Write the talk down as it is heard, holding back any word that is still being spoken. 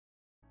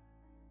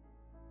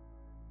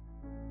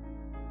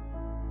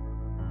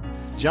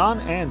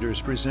John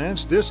Anders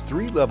presents this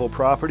three-level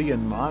property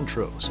in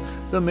Montrose.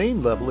 The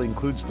main level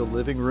includes the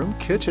living room,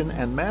 kitchen,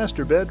 and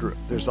master bedroom.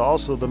 There's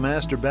also the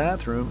master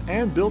bathroom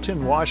and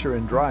built-in washer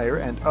and dryer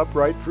and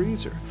upright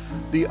freezer.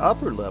 The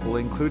upper level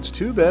includes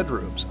two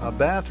bedrooms, a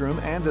bathroom,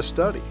 and a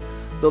study.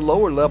 The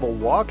lower level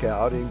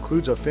walkout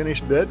includes a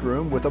finished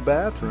bedroom with a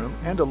bathroom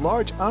and a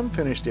large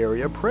unfinished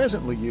area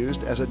presently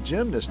used as a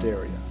gymnast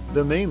area.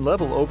 The main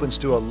level opens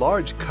to a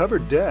large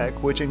covered deck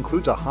which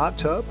includes a hot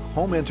tub,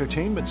 home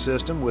entertainment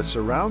system with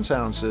surround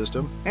sound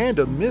system, and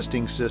a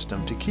misting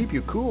system to keep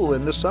you cool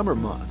in the summer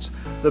months.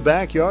 The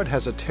backyard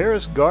has a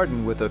terraced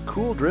garden with a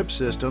cool drip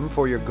system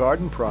for your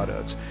garden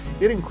products.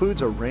 It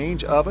includes a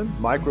range oven,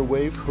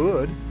 microwave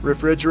hood,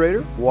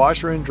 refrigerator,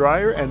 washer and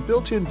dryer, and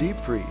built-in deep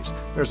freeze.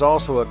 There's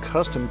also a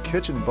custom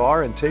kitchen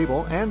bar and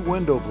table and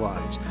window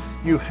blinds.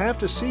 You have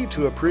to see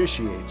to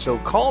appreciate, so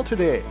call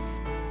today.